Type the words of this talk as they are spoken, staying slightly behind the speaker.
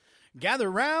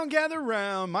Gather round, gather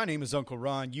round. My name is Uncle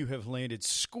Ron. You have landed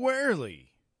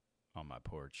squarely on my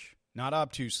porch. Not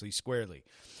obtusely, squarely.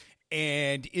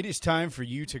 And it is time for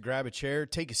you to grab a chair,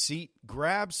 take a seat,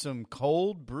 grab some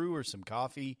cold brew or some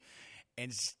coffee,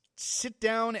 and sit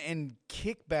down and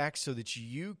kick back so that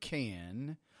you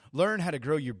can learn how to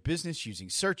grow your business using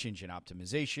search engine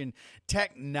optimization,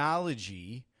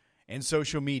 technology, and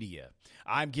social media.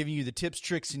 I'm giving you the tips,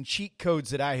 tricks, and cheat codes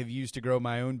that I have used to grow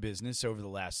my own business over the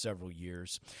last several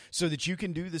years so that you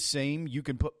can do the same. You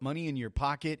can put money in your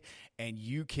pocket, and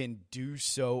you can do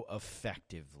so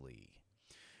effectively.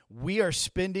 We are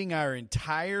spending our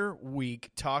entire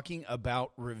week talking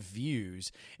about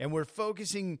reviews, and we're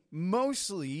focusing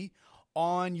mostly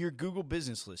on your Google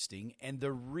business listing. And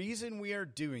the reason we are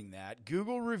doing that,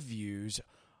 Google reviews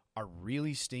are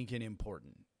really stinking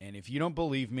important. And if you don't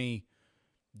believe me,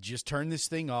 just turn this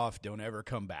thing off. Don't ever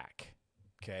come back,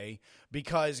 okay?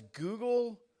 Because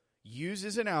Google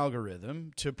uses an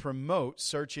algorithm to promote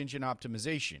search engine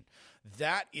optimization.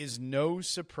 That is no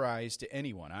surprise to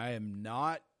anyone. I am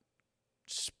not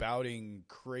spouting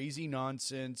crazy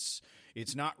nonsense.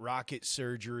 It's not rocket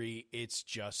surgery. It's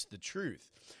just the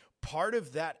truth. Part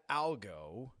of that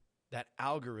algorithm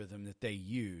that they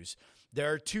use,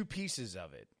 there are two pieces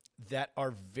of it that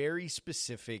are very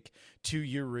specific to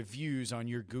your reviews on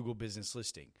your Google business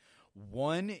listing.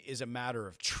 One is a matter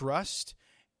of trust,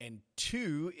 and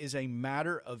two is a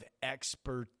matter of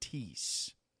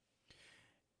expertise.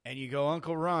 And you go,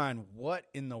 Uncle Ron, what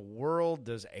in the world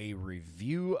does a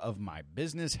review of my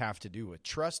business have to do with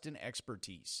trust and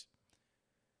expertise?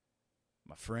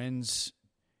 My friends,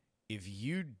 if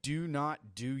you do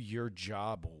not do your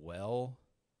job well,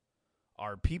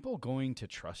 are people going to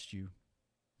trust you?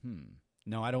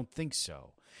 No, I don't think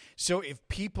so. So if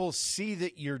people see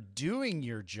that you're doing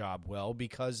your job well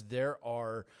because there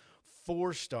are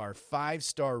 4-star,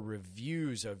 5-star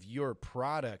reviews of your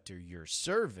product or your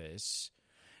service,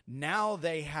 now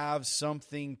they have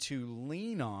something to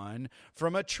lean on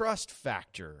from a trust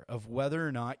factor of whether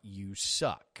or not you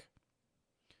suck.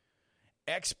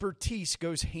 Expertise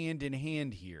goes hand in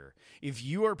hand here. If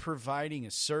you are providing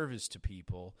a service to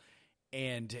people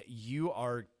and you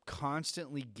are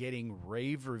constantly getting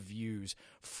rave reviews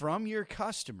from your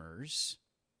customers,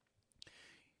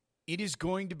 it is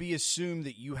going to be assumed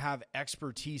that you have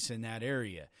expertise in that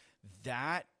area.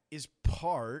 That is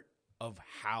part of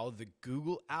how the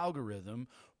Google algorithm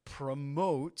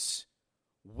promotes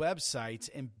websites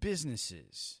and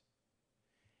businesses.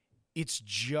 It's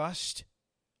just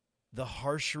the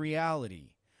harsh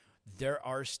reality. There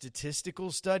are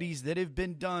statistical studies that have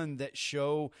been done that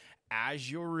show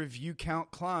as your review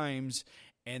count climbs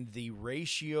and the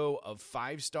ratio of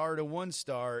 5-star to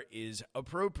 1-star is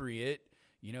appropriate,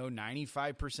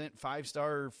 95%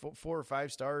 5-star, 4 or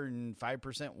 5-star, and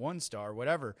 5% 1-star,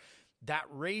 whatever, that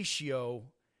ratio,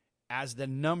 as the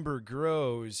number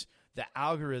grows, the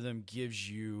algorithm gives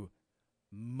you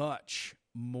much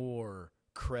more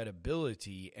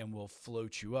credibility and will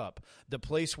float you up. The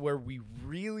place where we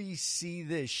really see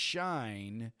this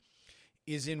shine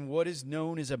is in what is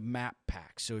known as a map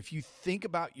pack. So if you think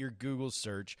about your Google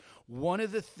search, one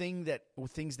of the things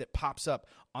that pops up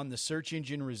on the search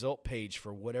engine result page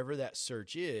for whatever that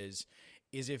search is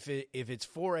if it's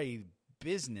for a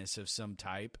business of some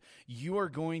type, you are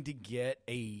going to get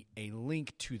a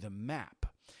link to the map.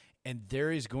 And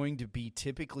there is going to be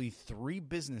typically 3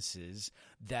 businesses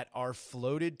that are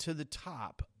floated to the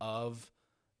top of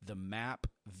the map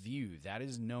view. That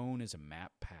is known as a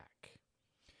map pack.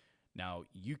 Now,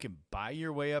 you can buy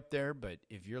your way up there, but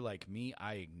if you're like me,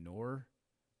 I ignore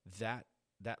that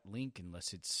link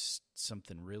unless it's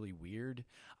something really weird.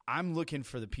 I'm looking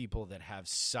for the people that have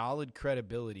solid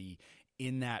credibility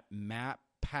in that map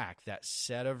pack, that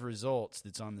set of results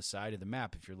that's on the side of the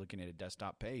map if you're looking at a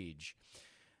desktop page.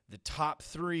 The top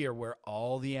 3 are where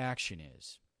all the action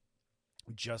is,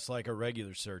 just like a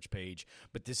regular search page.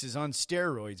 But this is on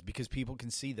steroids because people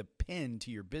can see the pin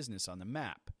to your business on the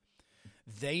map.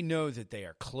 They know that they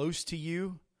are close to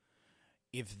you.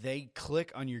 If they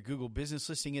click on your Google business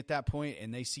listing at that point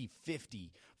and they see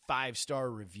 50 5-star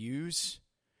reviews,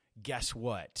 guess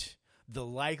what? The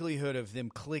likelihood of them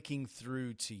clicking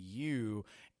through to you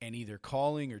and either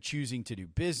calling or choosing to do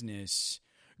business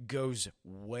goes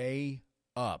way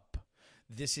up.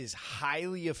 This is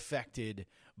highly affected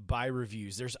by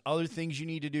reviews. There's other things you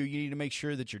need to do. You need to make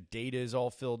sure that your data is all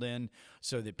filled in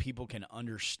so that people can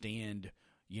understand,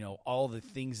 all the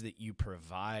things that you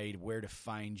provide, where to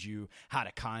find you, how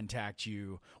to contact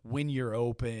you, when you're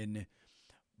open.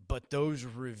 But those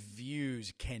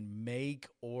reviews can make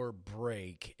or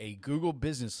break a Google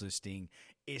business listing,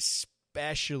 especially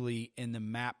especially in the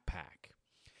map pack.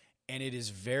 And it is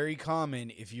very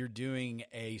common if you're doing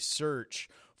a search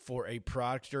for a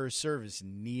product or a service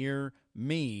near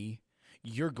me,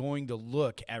 you're going to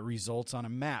look at results on a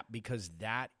map because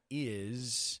that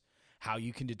is how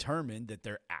you can determine that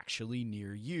they're actually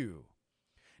near you.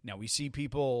 Now, we see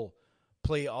people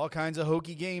play all kinds of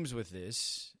hokey games with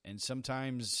this, and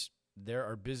sometimes there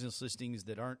are business listings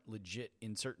that aren't legit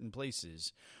in certain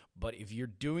places. But if you're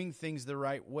doing things the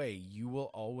right way, you will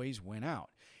always win out.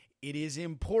 It is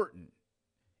important.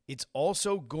 It's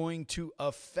also going to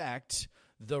affect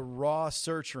the raw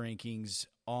search rankings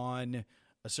on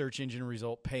a search engine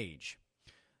result page.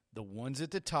 The ones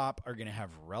at the top are going to have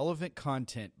relevant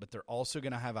content, but they're also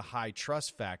going to have a high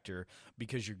trust factor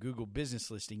because your Google business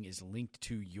listing is linked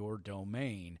to your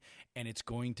domain, and it's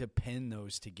going to pin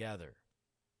those together.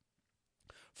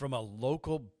 From a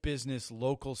local business,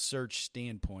 local search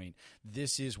standpoint,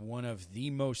 this is one of the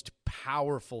most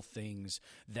powerful things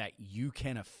that you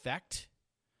can affect,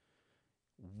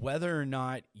 whether or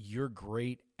not you're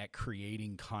great at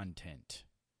creating content.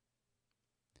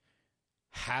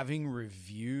 Having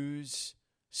reviews,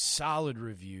 solid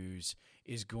reviews,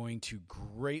 is going to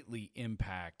greatly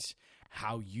impact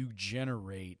how you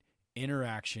generate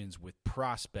interactions with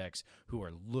prospects who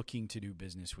are looking to do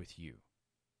business with you.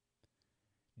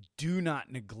 Do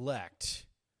not neglect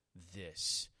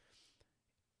this.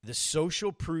 The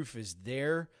social proof is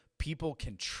there. People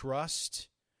can trust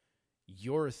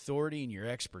your authority and your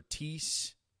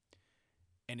expertise,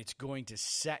 and it's going to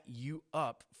set you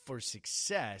up for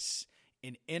success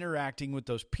in interacting with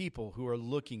those people who are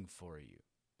looking for you.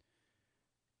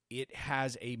 It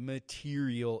has a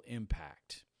material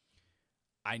impact.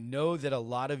 I know that a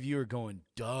lot of you are going,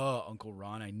 duh, Uncle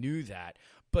Ron, I knew that.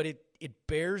 But it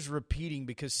bears repeating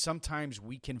because sometimes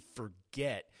we can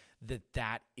forget that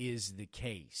that is the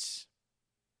case.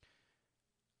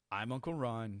 I'm Uncle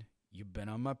Ron. You've been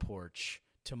on my porch.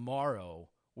 Tomorrow,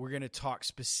 we're going to talk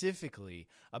specifically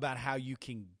about how you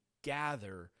can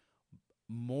gather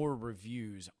more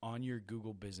reviews on your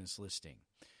Google business listing.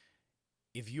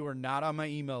 If you are not on my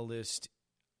email list,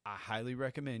 I highly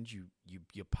recommend you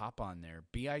pop on there,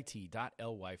 bit.ly/porch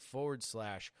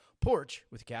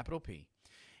with a capital P,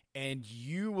 and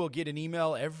you will get an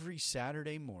email every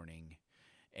Saturday morning.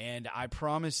 And I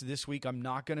promise this week I'm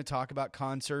not going to talk about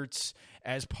concerts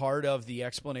as part of the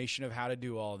explanation of how to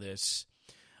do all this.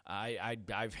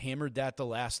 I've hammered that the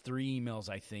last 3 emails,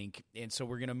 I think, and so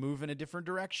we're going to move in a different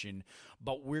direction.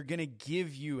 But we're going to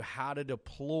give you how to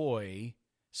deploy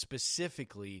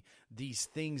specifically these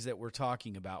things that we're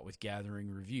talking about with gathering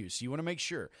reviews. So you want to make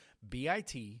sure, bit.ly/porch,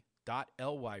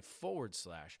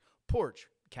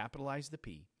 capitalize the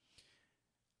P.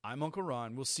 I'm Uncle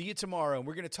Ron. We'll see you tomorrow, and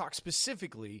we're going to talk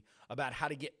specifically about how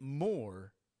to get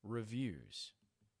more reviews.